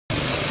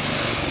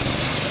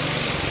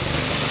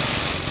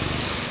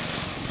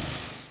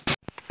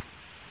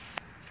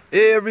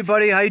Hey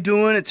everybody, how you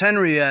doing? It's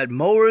Henry at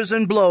Mowers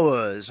and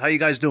Blowers. How you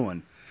guys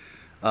doing?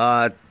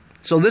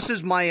 So this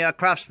is my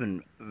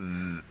Craftsman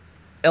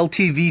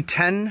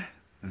LTV10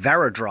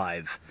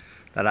 Varidrive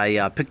that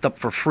I picked up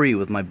for free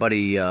with my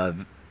buddy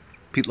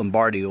Pete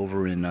Lombardi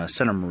over in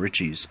Center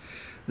Marichis.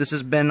 This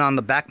has been on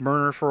the back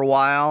burner for a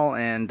while,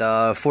 and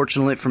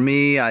fortunately for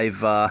me,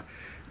 I've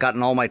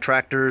gotten all my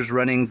tractors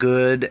running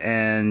good,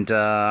 and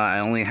I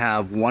only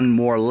have one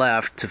more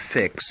left to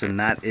fix, and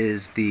that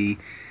is the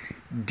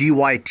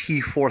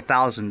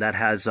DYT4000 that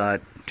has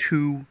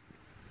two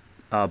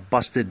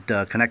busted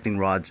connecting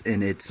rods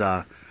in its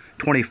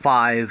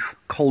 25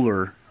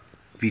 Kohler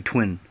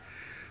V-twin.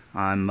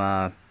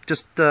 I'm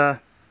just, I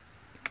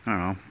don't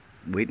know,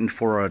 waiting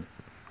for a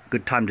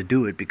good time to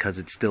do it because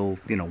it's still,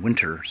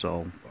 winter,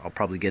 so I'll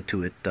probably get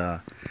to it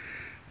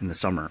in the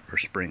summer or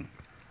spring.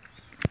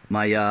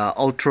 My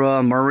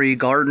Ultra Murray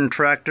garden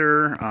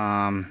tractor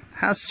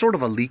has sort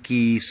of a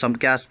leaky sump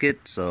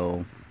gasket,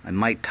 so I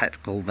might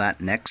tackle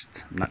that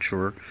next. I'm not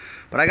sure.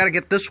 But I got to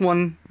get this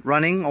one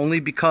running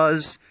only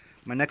because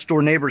my next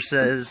door neighbor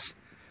says,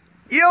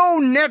 "You're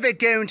never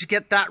going to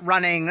get that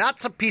running.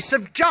 That's a piece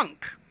of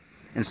junk."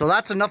 And so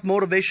that's enough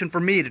motivation for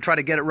me to try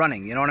to get it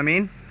running. You know what I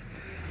mean?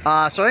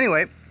 So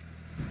anyway,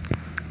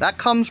 that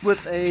comes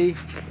with a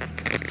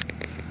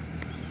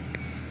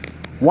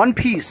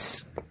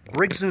one-piece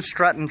Briggs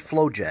Stratton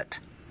Flojet.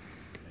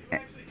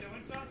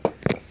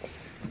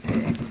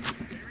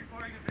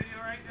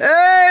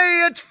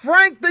 Hey, it's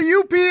Frank the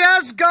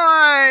UPS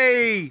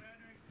guy!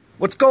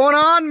 What's going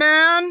on,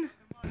 man?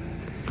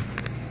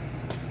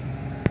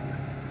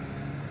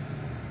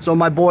 So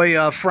my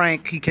boy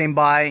Frank, he came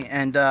by,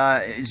 and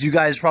as you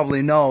guys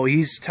probably know,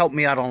 he's helped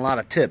me out on a lot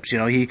of tips.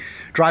 He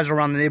drives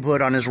around the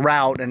neighborhood on his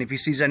route, and if he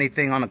sees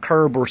anything on a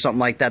curb or something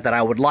like that that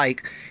I would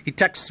like, he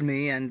texts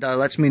me and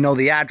lets me know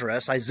the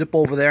address. I zip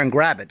over there and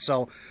grab it.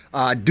 So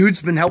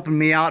dude's been helping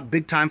me out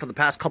big time for the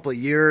past couple of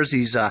years.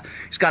 He's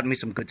gotten me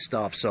some good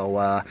stuff.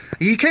 So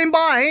he came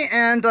by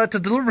and to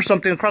deliver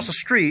something across the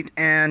street,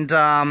 and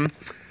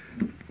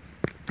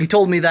he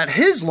told me that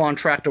his lawn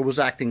tractor was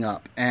acting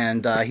up,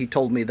 and he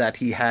told me that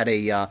he had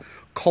a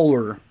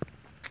Kohler,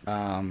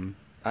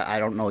 I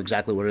don't know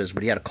exactly what it is,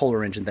 but he had a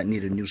Kohler engine that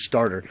needed a new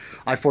starter.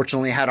 I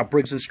fortunately had a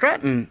Briggs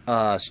Stratton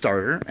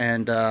starter,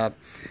 and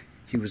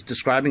he was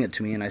describing it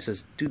to me, and I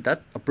says, "Dude,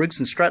 a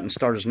Briggs Stratton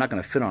starter is not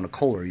going to fit on a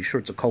Kohler. Are you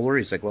sure it's a Kohler?"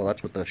 He's like, "Well,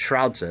 that's what the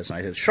shroud says." And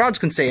I said, "Shrouds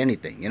can say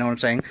anything," you know what I'm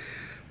saying?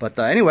 But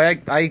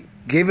anyway, I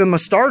gave him a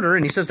starter,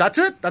 and he says, "That's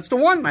it? That's the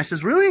one?" I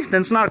says, "Really?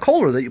 Then it's not a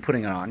Kohler that you're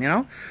putting it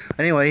on,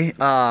 Anyway,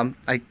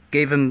 I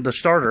gave him the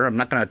starter. I'm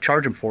not going to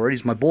charge him for it.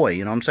 He's my boy,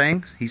 you know what I'm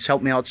saying? He's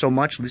helped me out so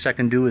much. The least I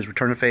can do is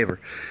return a favor.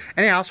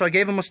 Anyhow, so I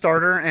gave him a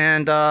starter,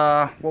 and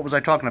what was I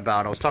talking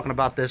about? I was talking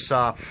about this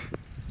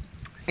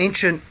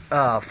ancient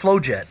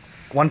Flojet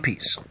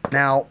one-piece.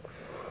 Now,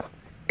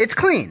 it's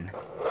clean.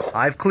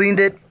 I've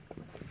cleaned it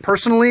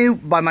personally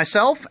by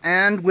myself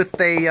and with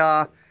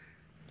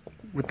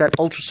that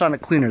ultrasonic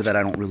cleaner that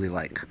I don't really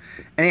like.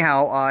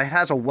 Anyhow, it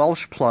has a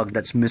Welsh plug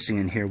that's missing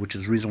in here, which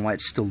is the reason why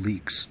it still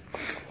leaks.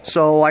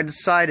 So I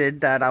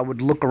decided that I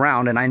would look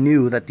around, and I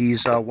knew that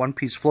these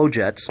one-piece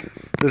Flojets,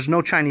 there's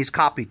no Chinese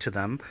copy to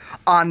them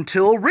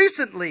until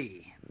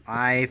recently.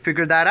 I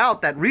figured that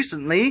out, that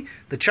recently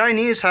the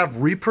Chinese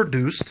have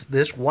reproduced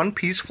this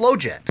one-piece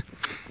Flojet.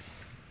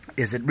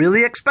 Is it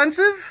really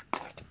expensive?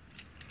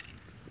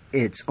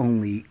 It's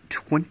only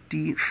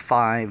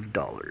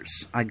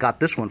 $25. I got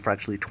this one for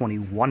actually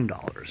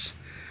 $21.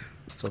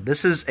 So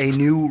this is a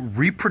new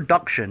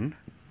Reproduction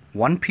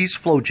one-piece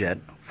Flojet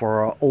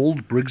for our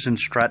old Briggs &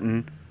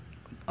 Stratton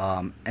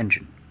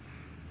engine.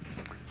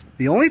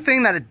 The only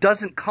thing that it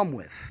doesn't come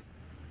with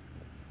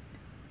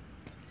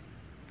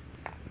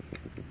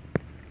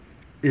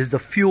is the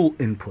fuel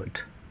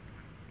input.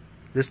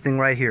 This thing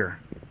right here.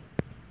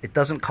 It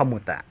doesn't come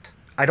with that.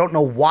 I don't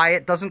know why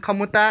it doesn't come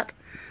with that,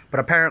 but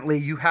apparently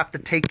you have to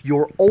take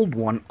your old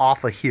one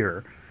off of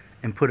here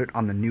and put it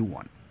on the new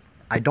one.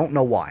 I don't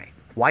know why.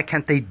 Why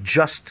can't they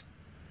just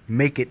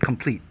make it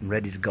complete and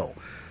ready to go?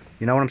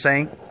 You know what I'm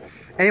saying?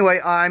 Anyway,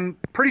 I'm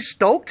pretty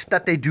stoked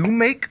that they do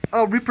make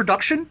a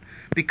Reproduction,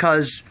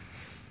 because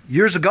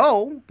years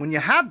ago, when you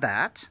had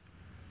that,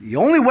 the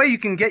only way you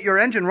can get your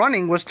engine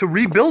running was to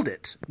rebuild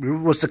it.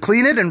 Was to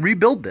clean it and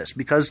rebuild this,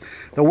 because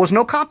there was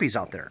no copies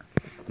out there.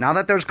 Now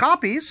that there's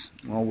copies,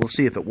 well, we'll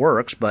see if it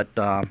works, but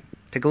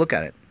take a look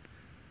at it.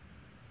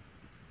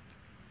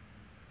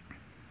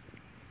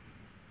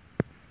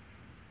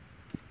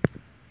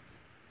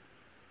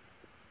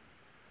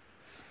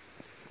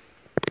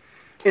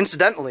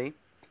 Incidentally,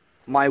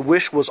 my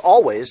wish was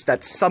always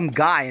that some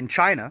guy in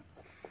China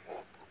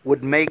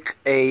would make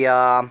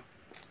a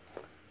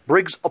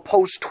Briggs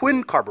opposed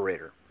twin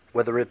carburetor,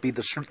 whether it be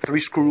the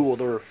 3-screw or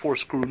the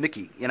 4-screw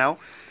Nicky,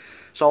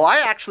 So I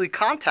actually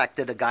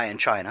contacted a guy in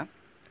China,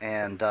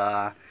 and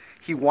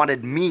he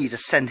wanted me to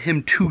send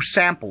him 2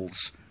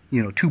 samples,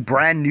 2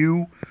 brand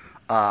new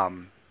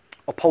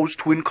opposed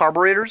twin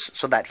carburetors,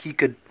 so that he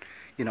could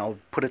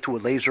put it to a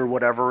laser or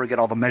whatever, get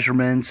all the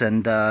measurements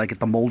and get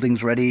the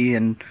moldings ready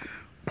and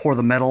pour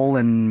the metal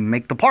and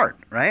make the part,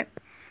 right?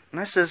 And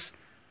I says,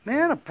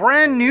 man, a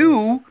brand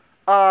new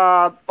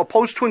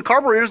opposed twin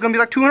carburetor is going to be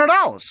like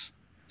 $200.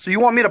 So you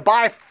want me to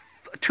buy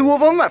 2 of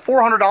them at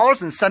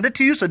 $400 and send it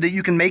to you so that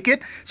you can make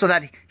it, so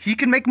that he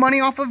can make money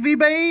off of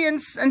eBay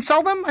and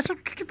sell them? I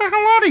said, get the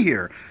hell out of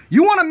here.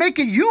 You want to make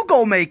it, you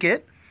go make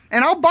it,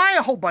 and I'll buy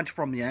a whole bunch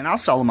from you and I'll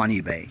sell them on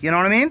eBay. You know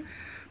what I mean?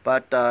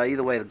 But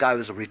either way, the guy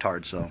was a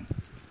retard, so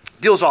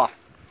deal's off.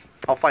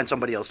 I'll find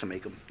somebody else to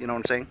make them. You know what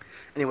I'm saying?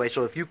 Anyway,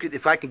 so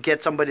if I could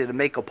get somebody to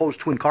make opposed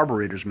twin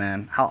carburetors,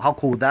 man, how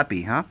cool would that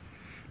be, huh?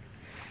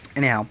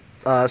 Anyhow,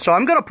 so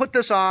I'm gonna put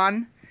this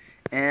on,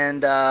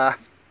 and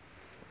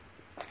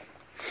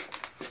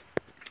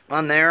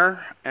on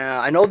there.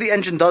 I know the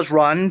engine does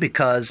run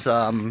because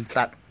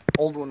that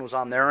old one was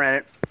on there,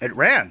 and it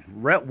ran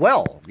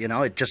well. You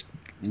know, it just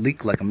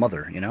leaked like a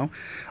mother. You know,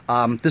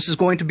 this is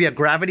going to be a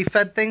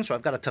gravity-fed thing, so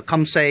I've got a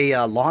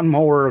Tecumseh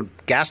lawnmower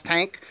gas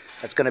tank.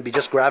 That's going to be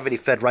just gravity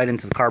fed right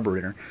into the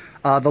carburetor.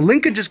 The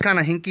linkage is kind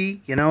of hinky,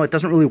 you know, it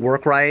doesn't really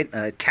work right.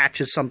 It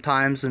catches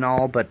sometimes and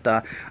all, but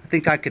I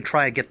think I could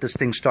try and get this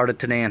thing started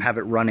today and have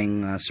it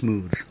running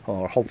smooth,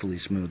 or hopefully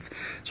smooth.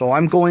 So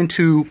I'm going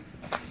to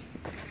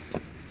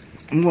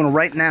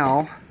right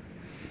now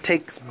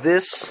take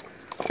this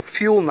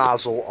fuel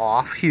nozzle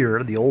off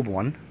here, the old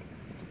one.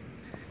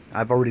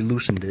 I've already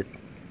loosened it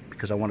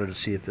because I wanted to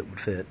see if it would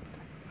fit.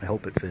 I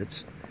hope it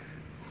fits.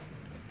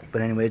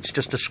 But anyway, it's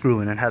just a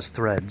screw and it has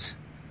threads.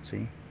 See?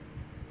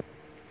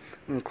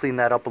 I'm going to clean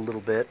that up a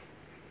little bit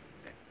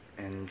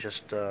and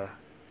just put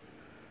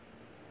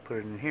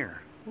it in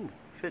here. Ooh,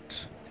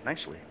 fits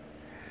nicely.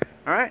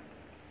 Alright,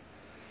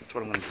 that's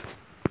what I'm going to do.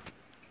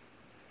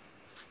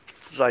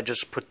 So I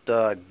just put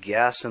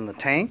gas in the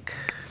tank,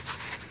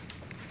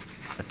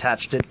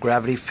 attached it,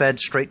 gravity fed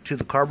straight to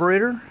the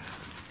carburetor.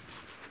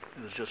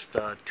 It was just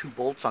 2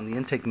 bolts on the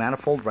intake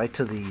manifold right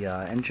to the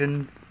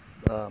engine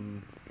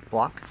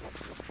block.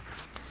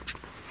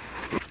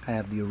 I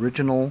have the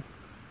original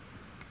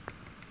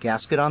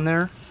gasket on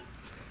there.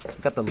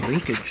 I've got the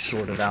linkage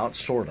sorted out,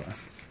 sorta.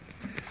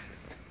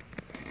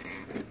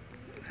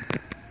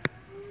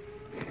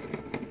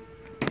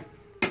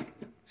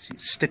 See,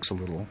 it sticks a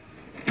little.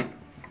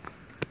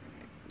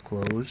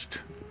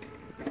 Closed.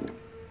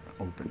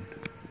 Open.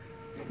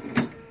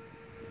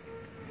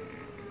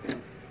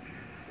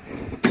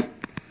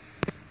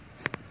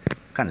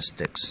 Kind of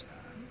sticks.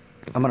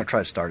 I'm going to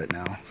try to start it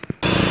now.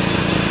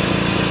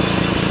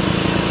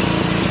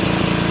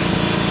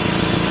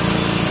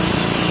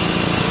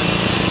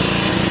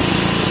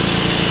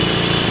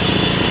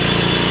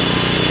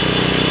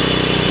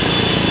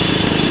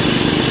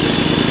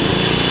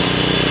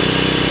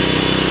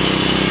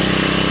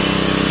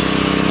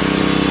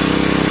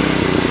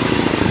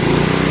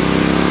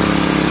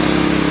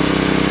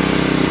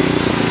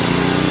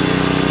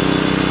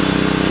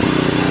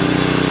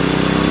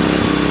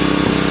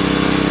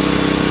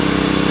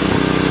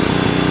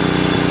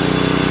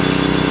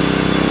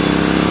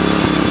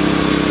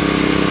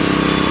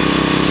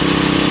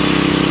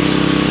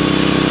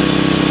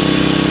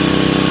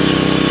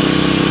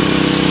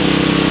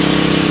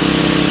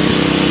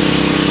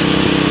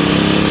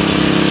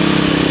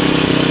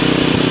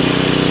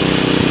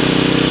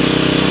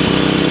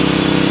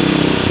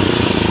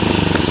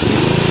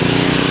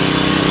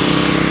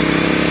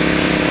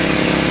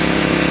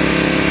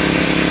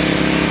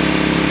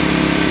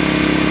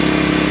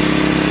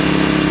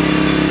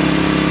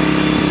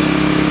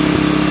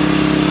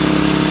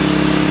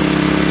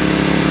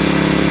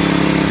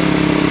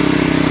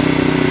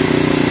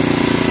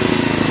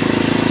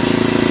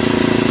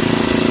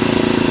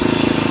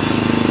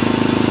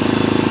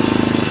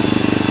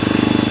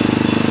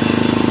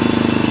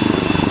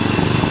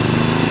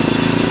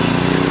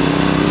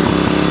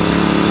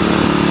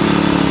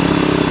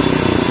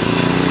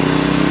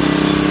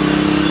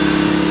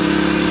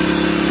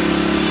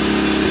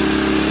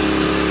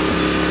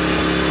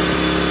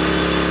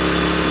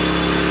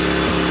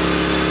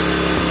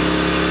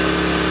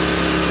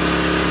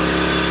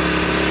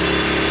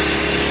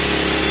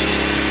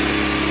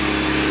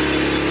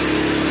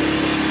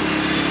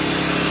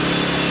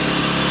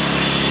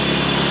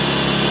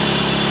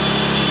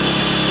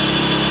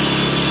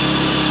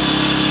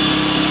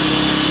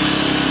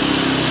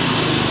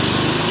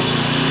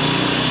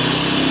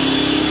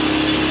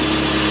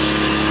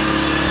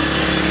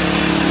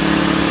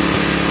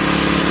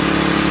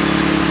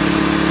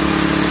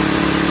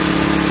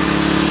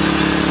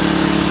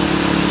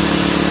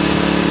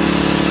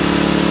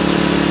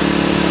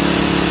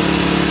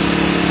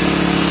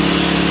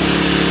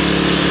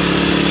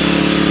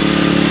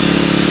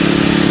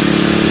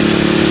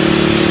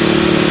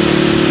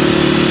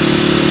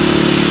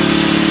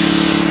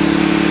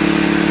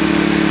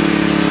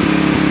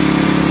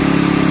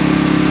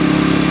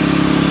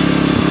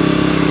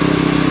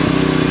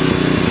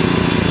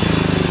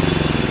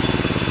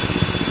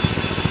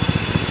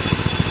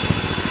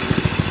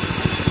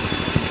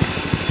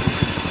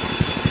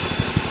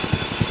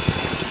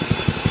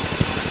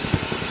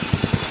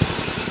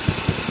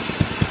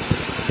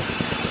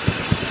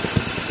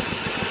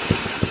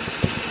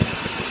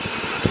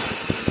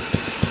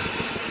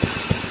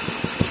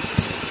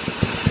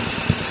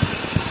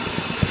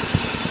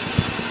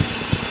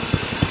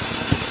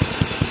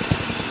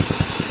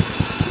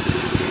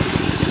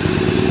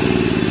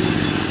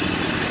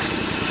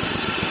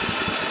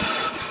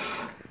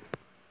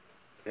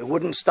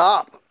 wouldn't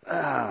stop.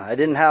 I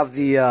didn't have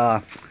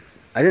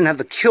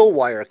the kill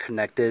wire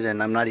connected,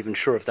 and I'm not even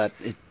sure if I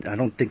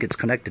don't think it's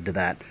connected to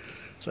that.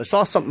 So I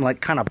saw something like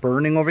kind of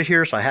burning over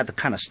here, so I had to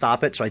kind of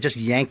stop it. So I just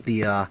yanked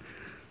the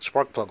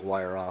spark plug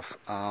wire off.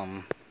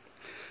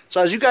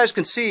 So as you guys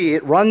can see,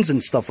 it runs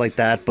and stuff like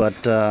that,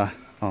 but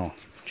oh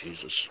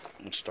Jesus,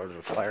 it started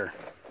a fire.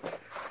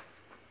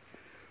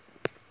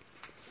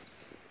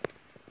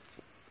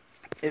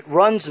 It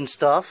runs and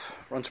stuff,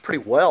 runs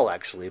pretty well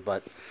actually,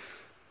 but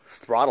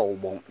throttle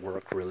won't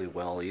work really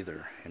well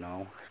either, you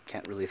know.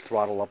 Can't really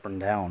throttle up and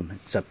down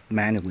except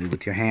manually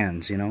with your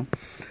hands, you know.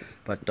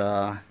 But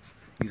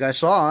you guys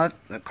saw it.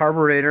 The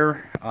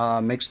carburetor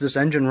makes this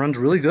engine runs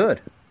really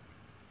good,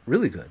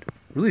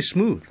 really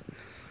smooth.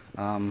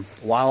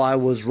 While I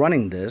was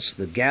running this,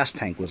 the gas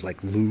tank was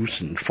like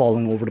loose and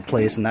falling over the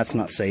place, and that's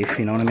not safe,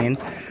 you know what I mean.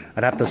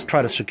 I'd have to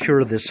try to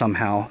secure this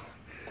somehow.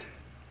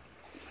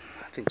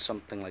 I think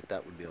something like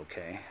that would be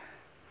okay.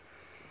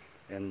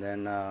 And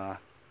then I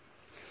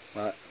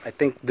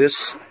think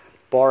this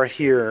bar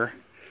here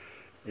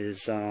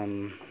is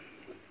for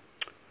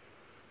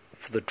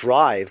the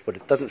drive, but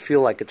it doesn't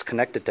feel like it's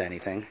connected to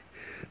anything.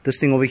 This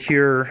thing over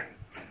here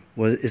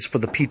is for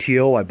the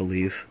PTO, I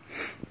believe.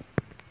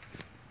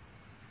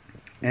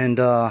 And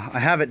I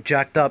have it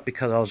jacked up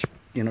because I was,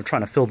 you know,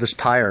 trying to fill this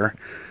tire,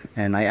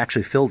 and I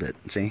actually filled it.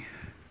 See,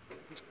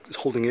 it's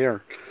holding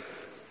air.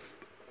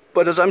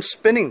 But as I'm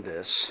spinning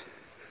this,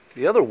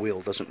 the other wheel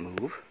doesn't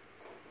move,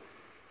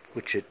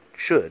 which it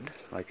should.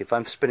 Like if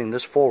I'm spinning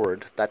this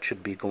forward, that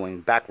should be going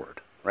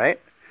backward, right?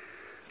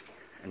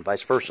 And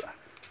vice versa.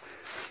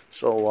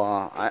 So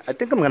I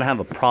think I'm going to have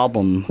a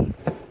problem.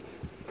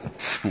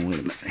 Oh, wait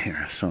a minute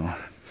here. So,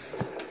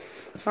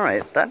 all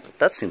right,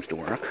 that seems to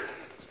work.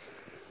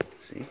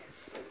 See,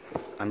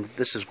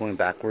 this is going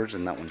backwards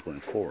and that one's going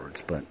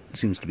forwards, but it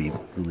seems to be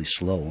really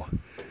slow.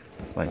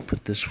 If I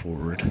put this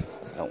forward,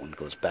 that one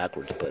goes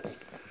backwards, but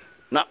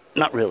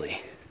not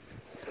really.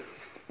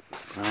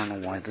 I don't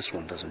know why this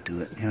one doesn't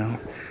do it, you know.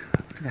 I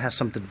think it has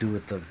something to do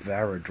with the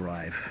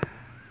Varidrive.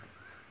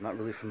 I'm not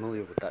really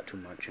familiar with that too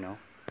much, you know.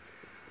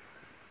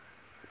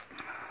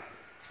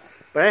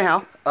 But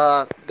anyhow,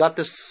 got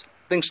this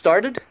thing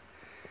started,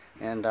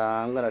 and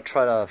I'm going to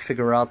try to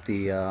figure out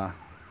the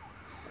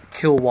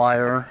kill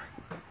wire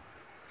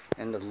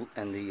and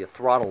the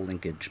throttle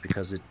linkage,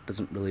 because it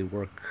doesn't really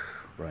work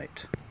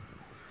right.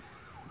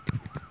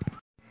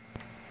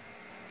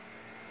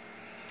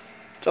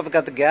 So I've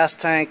got the gas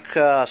tank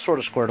sort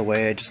of squared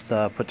away. I just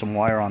put some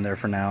wire on there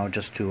for now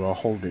just to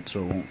hold it so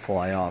it won't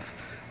fly off.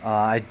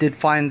 I did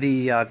find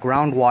the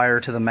ground wire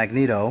to the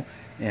magneto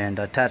and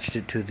attached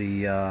it to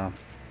the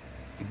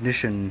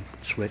ignition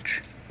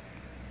switch.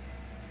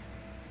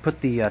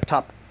 Put the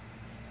top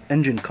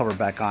engine cover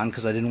back on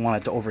because I didn't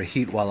want it to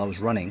overheat while I was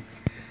running.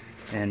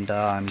 And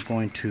I'm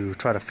going to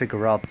try to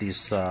figure out the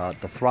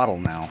throttle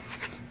now.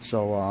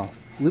 So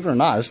believe it or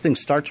not, this thing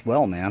starts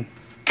well, man.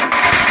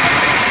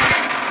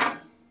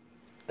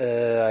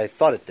 I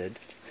thought it did.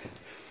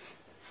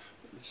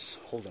 It's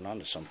holding on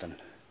to something.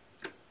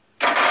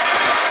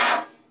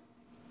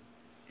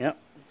 Yep,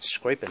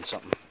 scraping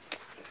something.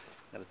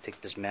 Gotta take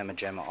this mamma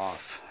jamma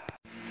off.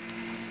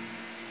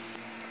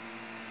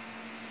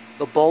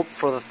 The bolt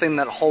for the thing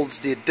that holds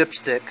the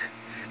dipstick.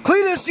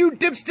 Cletus, you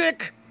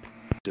dipstick!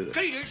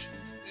 Cletus,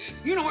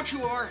 you know what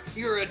you are?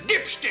 You're a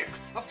dipstick.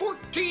 A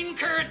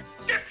 14-karat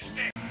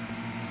dipstick.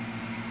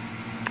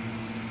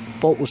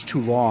 Bolt was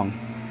too long,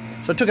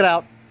 so I took it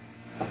out.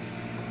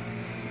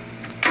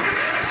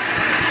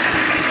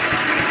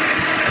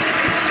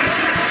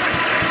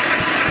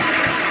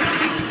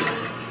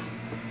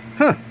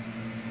 Huh.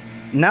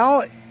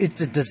 Now it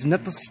does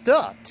not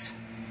start.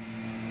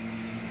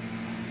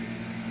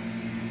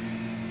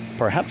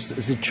 Perhaps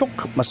the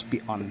choke must be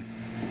on.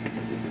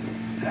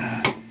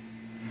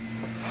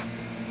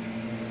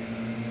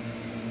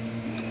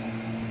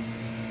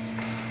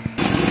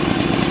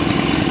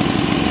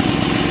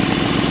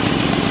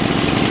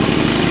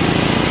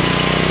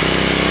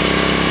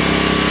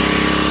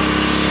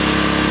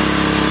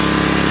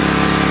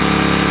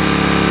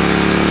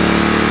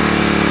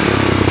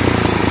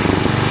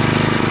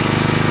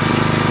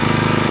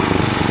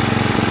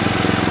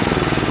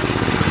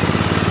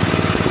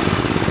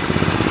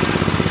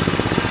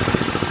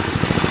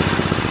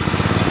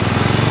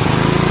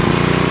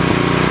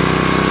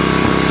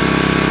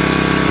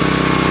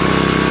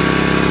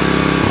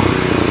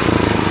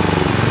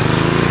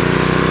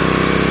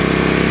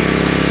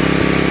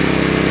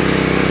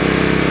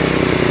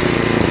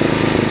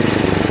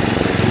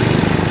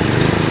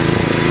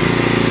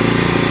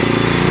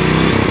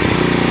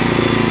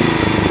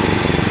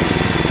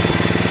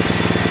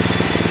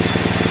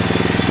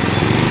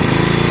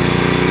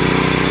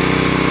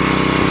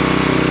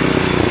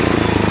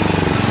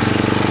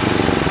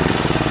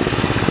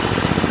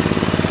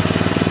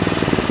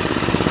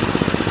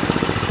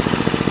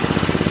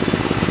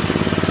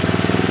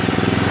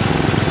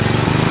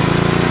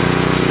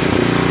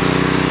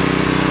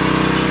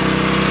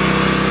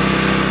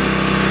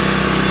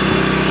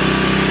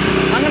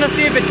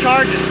 See if it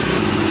charges.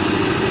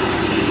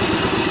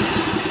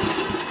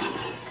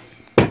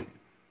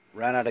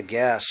 out of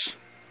gas.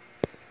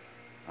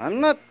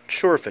 I'm not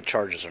sure if it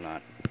charges or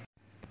not.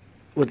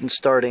 Wasn't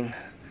starting.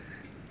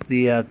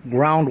 The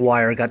ground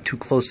wire got too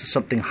close to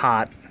something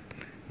hot.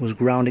 It was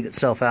grounding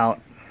itself out.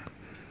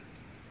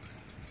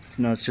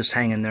 So now it's just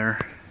hanging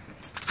there.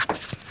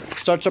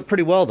 Starts up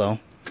pretty well though.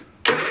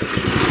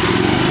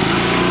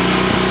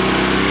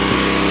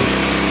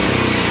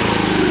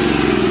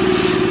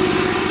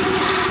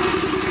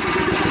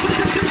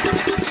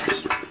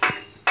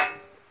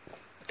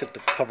 Took the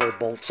cover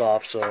bolts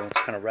off, so it's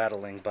kind of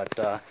rattling,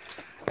 but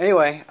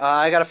anyway,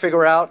 I got to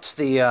figure out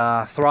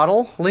the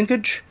throttle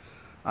linkage.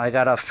 I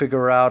got to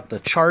figure out the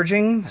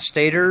charging, the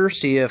stator,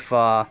 see if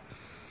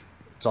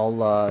it's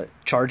all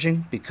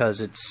charging, because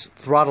it's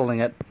throttling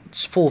it.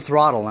 It's full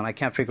throttle, and I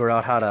can't figure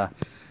out how to,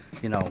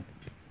 you know,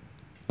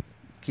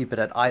 keep it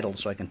at idle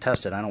so I can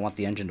test it. I don't want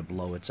the engine to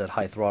blow. It's at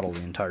high throttle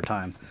the entire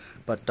time.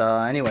 But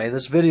anyway,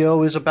 this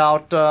video is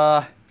about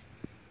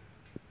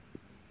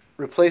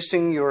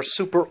replacing your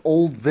super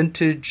old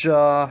vintage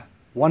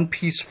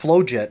one-piece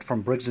Flojet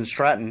from Briggs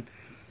Stratton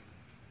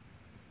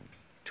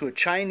to a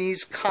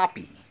Chinese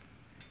copy,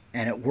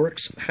 and it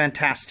works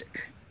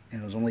fantastic.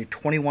 And it was only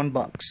 21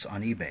 bucks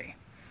on eBay.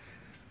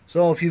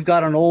 So if you've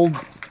got an old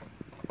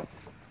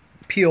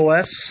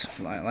POS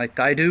like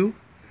I do,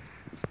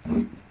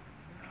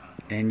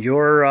 and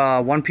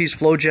your one-piece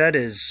Flojet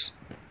is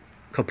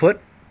kaput,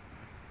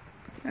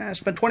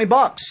 spend 20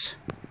 bucks.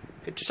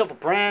 Get yourself a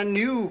brand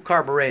new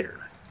carburetor.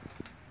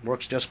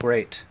 Works just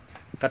great.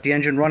 Got the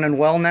engine running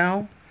well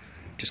now.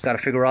 Just got to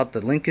figure out the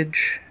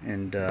linkage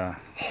and a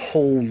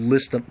whole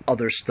list of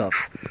other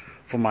stuff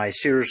for my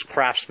Sears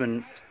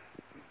Craftsman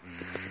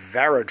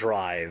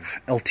Varidrive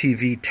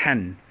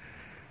LTV10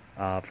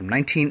 from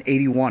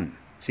 1981.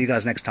 See you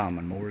guys next time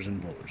on Mowers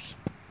and Blowers.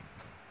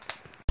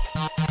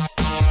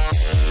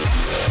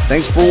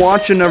 Thanks for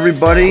watching,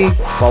 everybody.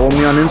 Follow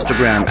me on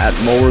Instagram at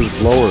Mowers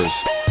Blowers.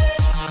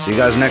 See you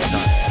guys next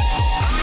time.